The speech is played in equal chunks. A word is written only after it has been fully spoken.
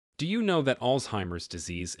Do you know that Alzheimer's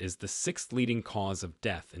disease is the sixth leading cause of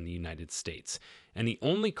death in the United States and the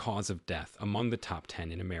only cause of death among the top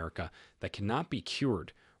 10 in America that cannot be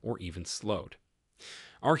cured or even slowed?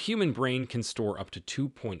 Our human brain can store up to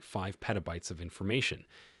 2.5 petabytes of information.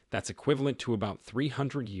 That's equivalent to about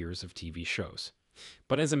 300 years of TV shows.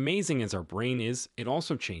 But as amazing as our brain is, it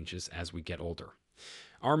also changes as we get older.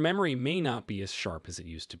 Our memory may not be as sharp as it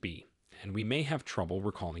used to be, and we may have trouble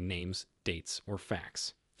recalling names, dates, or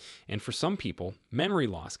facts. And for some people, memory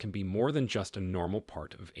loss can be more than just a normal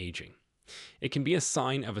part of aging. It can be a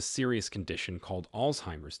sign of a serious condition called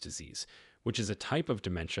Alzheimer's disease, which is a type of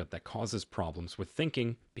dementia that causes problems with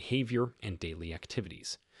thinking, behavior, and daily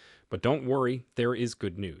activities. But don't worry, there is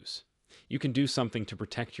good news. You can do something to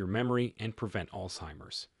protect your memory and prevent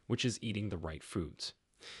Alzheimer's, which is eating the right foods.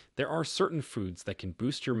 There are certain foods that can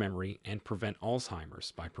boost your memory and prevent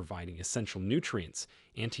Alzheimer's by providing essential nutrients,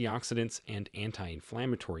 antioxidants, and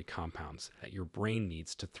anti-inflammatory compounds that your brain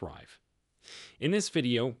needs to thrive. In this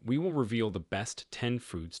video, we will reveal the best 10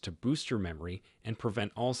 foods to boost your memory and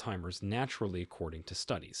prevent Alzheimer's naturally according to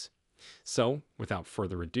studies. So, without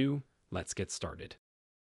further ado, let's get started.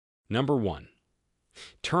 Number 1.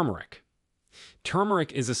 Turmeric.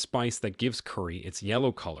 Turmeric is a spice that gives curry its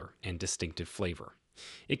yellow color and distinctive flavor.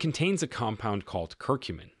 It contains a compound called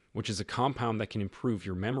curcumin, which is a compound that can improve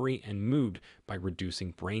your memory and mood by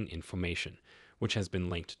reducing brain inflammation, which has been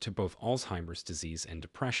linked to both Alzheimer's disease and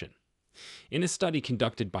depression. In a study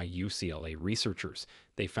conducted by UCLA researchers,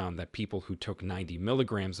 they found that people who took 90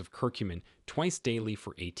 milligrams of curcumin twice daily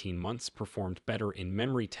for 18 months performed better in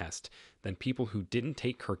memory tests than people who didn't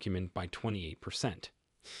take curcumin by 28%.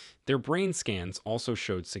 Their brain scans also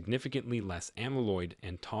showed significantly less amyloid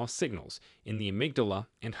and tau signals in the amygdala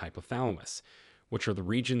and hypothalamus, which are the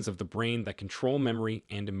regions of the brain that control memory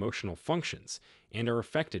and emotional functions and are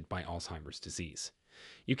affected by Alzheimer's disease.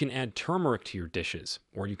 You can add turmeric to your dishes,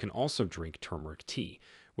 or you can also drink turmeric tea,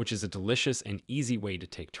 which is a delicious and easy way to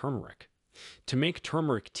take turmeric. To make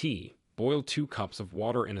turmeric tea, boil 2 cups of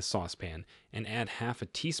water in a saucepan and add half a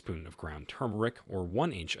teaspoon of ground turmeric or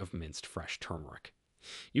 1 inch of minced fresh turmeric.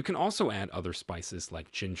 You can also add other spices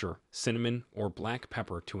like ginger, cinnamon, or black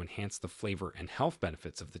pepper to enhance the flavor and health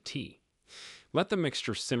benefits of the tea. Let the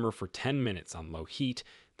mixture simmer for 10 minutes on low heat,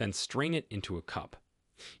 then strain it into a cup.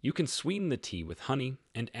 You can sweeten the tea with honey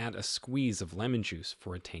and add a squeeze of lemon juice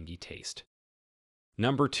for a tangy taste.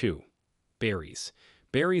 Number 2. Berries.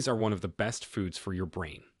 Berries are one of the best foods for your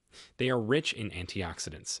brain. They are rich in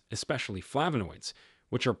antioxidants, especially flavonoids,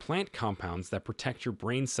 which are plant compounds that protect your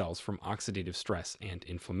brain cells from oxidative stress and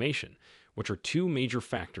inflammation, which are 2 major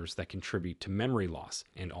factors that contribute to memory loss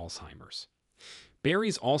and Alzheimer's.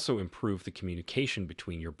 Berries also improve the communication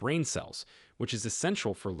between your brain cells, which is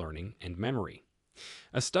essential for learning and memory.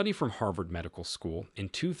 A study from Harvard Medical School in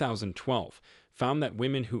 2012 found that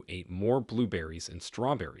women who ate more blueberries and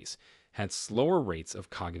strawberries had slower rates of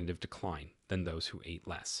cognitive decline than those who ate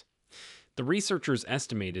less. The researchers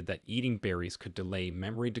estimated that eating berries could delay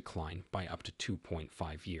memory decline by up to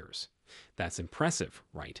 2.5 years. That's impressive,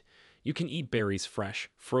 right? You can eat berries fresh,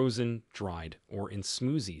 frozen, dried, or in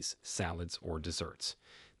smoothies, salads, or desserts.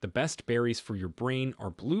 The best berries for your brain are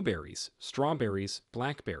blueberries, strawberries,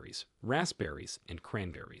 blackberries, raspberries, and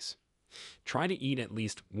cranberries. Try to eat at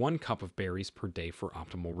least 1 cup of berries per day for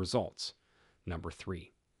optimal results. Number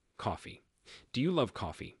 3. Coffee. Do you love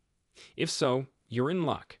coffee? If so, you're in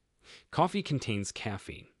luck. Coffee contains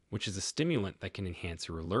caffeine, which is a stimulant that can enhance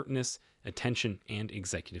your alertness, attention, and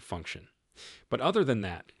executive function. But other than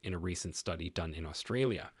that, in a recent study done in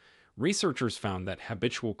Australia, researchers found that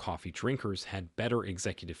habitual coffee drinkers had better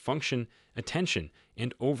executive function, attention,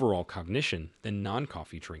 and overall cognition than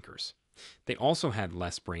non-coffee drinkers. They also had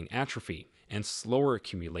less brain atrophy and slower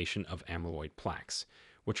accumulation of amyloid plaques,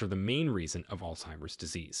 which are the main reason of Alzheimer's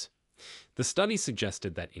disease. The study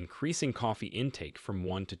suggested that increasing coffee intake from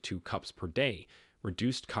 1 to 2 cups per day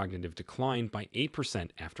reduced cognitive decline by 8%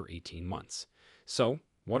 after 18 months. So,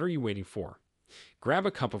 what are you waiting for? Grab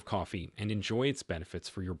a cup of coffee and enjoy its benefits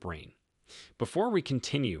for your brain. Before we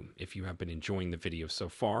continue, if you have been enjoying the video so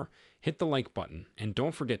far, hit the like button and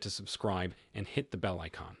don't forget to subscribe and hit the bell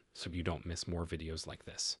icon so you don't miss more videos like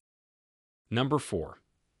this. Number 4.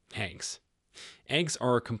 Eggs. Eggs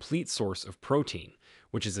are a complete source of protein,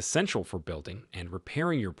 which is essential for building and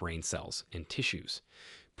repairing your brain cells and tissues.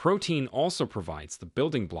 Protein also provides the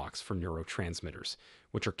building blocks for neurotransmitters,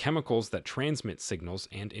 which are chemicals that transmit signals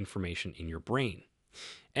and information in your brain.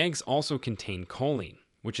 Eggs also contain choline,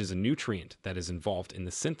 which is a nutrient that is involved in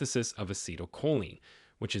the synthesis of acetylcholine,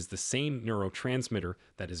 which is the same neurotransmitter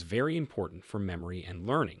that is very important for memory and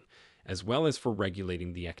learning, as well as for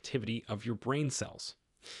regulating the activity of your brain cells.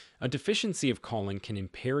 A deficiency of choline can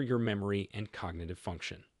impair your memory and cognitive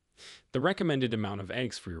function. The recommended amount of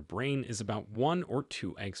eggs for your brain is about 1 or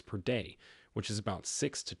 2 eggs per day, which is about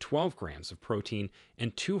 6 to 12 grams of protein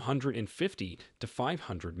and 250 to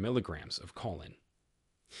 500 milligrams of choline.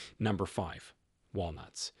 Number 5.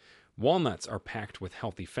 Walnuts. Walnuts are packed with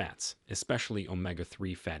healthy fats, especially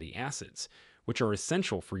omega-3 fatty acids, which are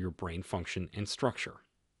essential for your brain function and structure.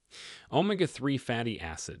 Omega-3 fatty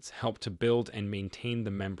acids help to build and maintain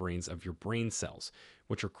the membranes of your brain cells,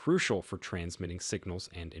 which are crucial for transmitting signals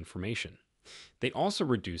and information. They also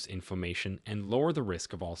reduce inflammation and lower the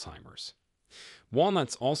risk of Alzheimer's.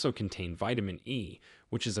 Walnuts also contain vitamin E,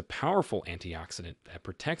 which is a powerful antioxidant that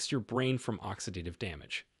protects your brain from oxidative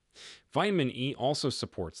damage. Vitamin E also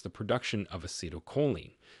supports the production of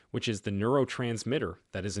acetylcholine, which is the neurotransmitter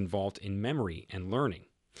that is involved in memory and learning.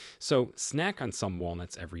 So, snack on some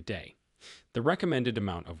walnuts every day. The recommended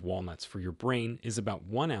amount of walnuts for your brain is about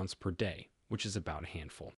 1 ounce per day, which is about a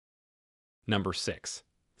handful. Number 6.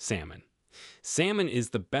 Salmon. Salmon is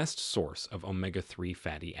the best source of omega-3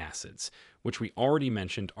 fatty acids, which we already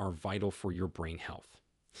mentioned are vital for your brain health.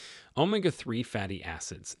 Omega-3 fatty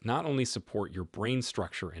acids not only support your brain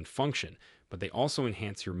structure and function, but they also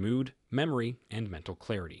enhance your mood, memory, and mental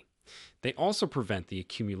clarity. They also prevent the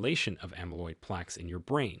accumulation of amyloid plaques in your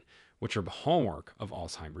brain, which are the hallmark of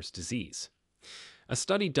Alzheimer's disease. A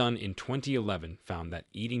study done in 2011 found that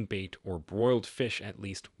eating baked or broiled fish at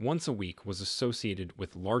least once a week was associated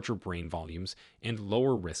with larger brain volumes and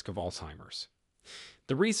lower risk of Alzheimer's.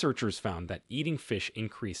 The researchers found that eating fish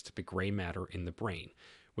increased the gray matter in the brain,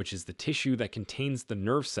 which is the tissue that contains the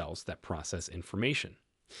nerve cells that process information.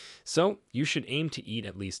 So, you should aim to eat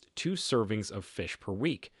at least 2 servings of fish per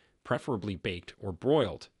week, preferably baked or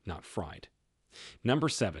broiled, not fried. Number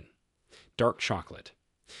 7. Dark chocolate.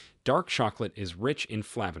 Dark chocolate is rich in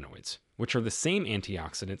flavonoids, which are the same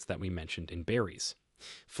antioxidants that we mentioned in berries.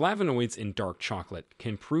 Flavonoids in dark chocolate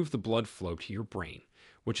can improve the blood flow to your brain,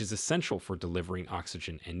 which is essential for delivering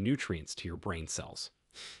oxygen and nutrients to your brain cells.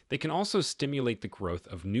 They can also stimulate the growth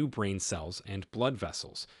of new brain cells and blood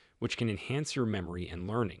vessels, which can enhance your memory and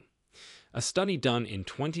learning. A study done in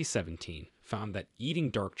 2017 found that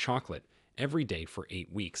eating dark chocolate every day for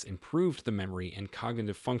 8 weeks improved the memory and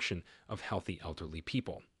cognitive function of healthy elderly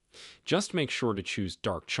people. Just make sure to choose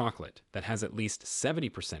dark chocolate that has at least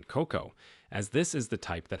 70% cocoa, as this is the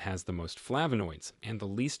type that has the most flavonoids and the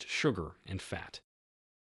least sugar and fat.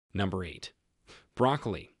 Number 8.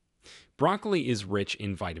 Broccoli. Broccoli is rich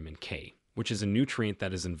in vitamin K, which is a nutrient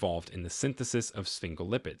that is involved in the synthesis of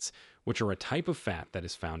sphingolipids, which are a type of fat that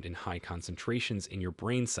is found in high concentrations in your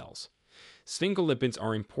brain cells. Sphingolipids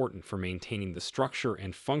are important for maintaining the structure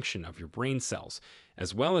and function of your brain cells,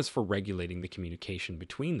 as well as for regulating the communication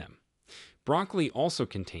between them. Broccoli also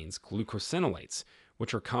contains glucosinolates,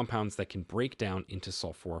 which are compounds that can break down into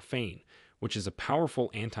sulforaphane, which is a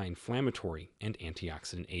powerful anti-inflammatory and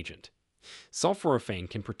antioxidant agent. Sulforaphane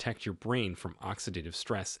can protect your brain from oxidative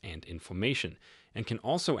stress and inflammation, and can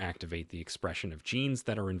also activate the expression of genes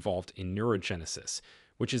that are involved in neurogenesis,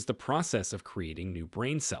 which is the process of creating new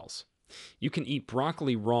brain cells. You can eat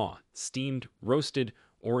broccoli raw, steamed, roasted,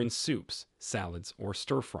 or in soups, salads, or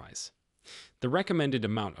stir-fries. The recommended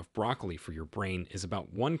amount of broccoli for your brain is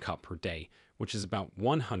about 1 cup per day, which is about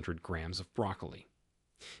 100 grams of broccoli.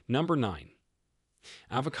 Number 9.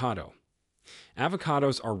 Avocado.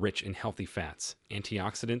 Avocados are rich in healthy fats,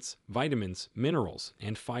 antioxidants, vitamins, minerals,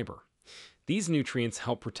 and fiber. These nutrients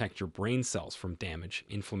help protect your brain cells from damage,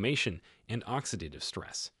 inflammation, and oxidative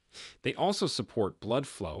stress. They also support blood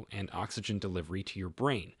flow and oxygen delivery to your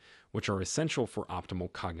brain, which are essential for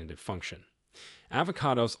optimal cognitive function.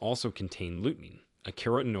 Avocados also contain lutein, a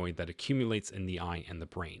carotenoid that accumulates in the eye and the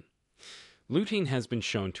brain. Lutein has been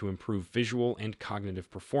shown to improve visual and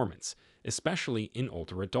cognitive performance, especially in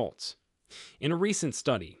older adults. In a recent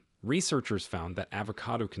study, researchers found that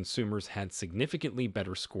avocado consumers had significantly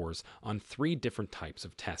better scores on 3 different types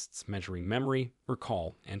of tests measuring memory,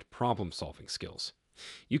 recall, and problem-solving skills.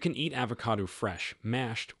 You can eat avocado fresh,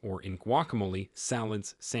 mashed, or in guacamole,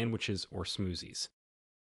 salads, sandwiches, or smoothies.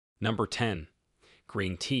 Number 10.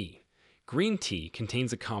 Green tea. Green tea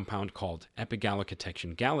contains a compound called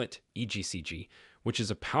epigallocatechin gallate, EGCG, which is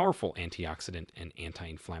a powerful antioxidant and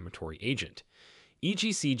anti-inflammatory agent.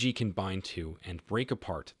 EGCG can bind to and break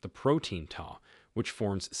apart the protein tau, which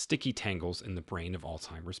forms sticky tangles in the brain of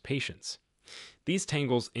Alzheimer's patients. These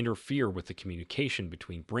tangles interfere with the communication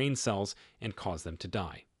between brain cells and cause them to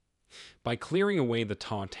die. By clearing away the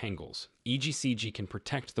tau tangles, EGCG can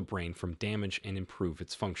protect the brain from damage and improve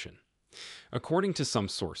its function. According to some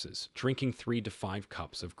sources, drinking 3 to 5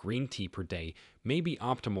 cups of green tea per day may be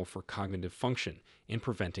optimal for cognitive function in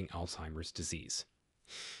preventing Alzheimer's disease.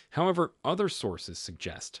 However, other sources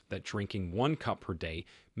suggest that drinking 1 cup per day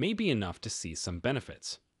may be enough to see some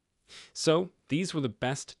benefits. So, these were the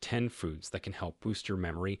best 10 foods that can help boost your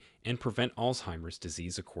memory and prevent Alzheimer's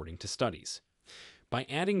disease according to studies. By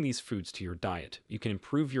adding these foods to your diet, you can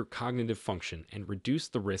improve your cognitive function and reduce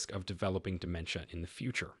the risk of developing dementia in the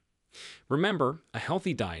future. Remember, a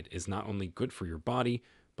healthy diet is not only good for your body,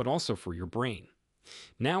 but also for your brain.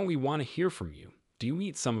 Now we want to hear from you. Do you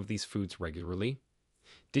eat some of these foods regularly?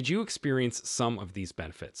 Did you experience some of these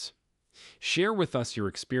benefits? Share with us your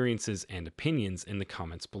experiences and opinions in the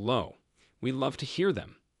comments below. We love to hear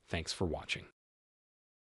them. Thanks for watching.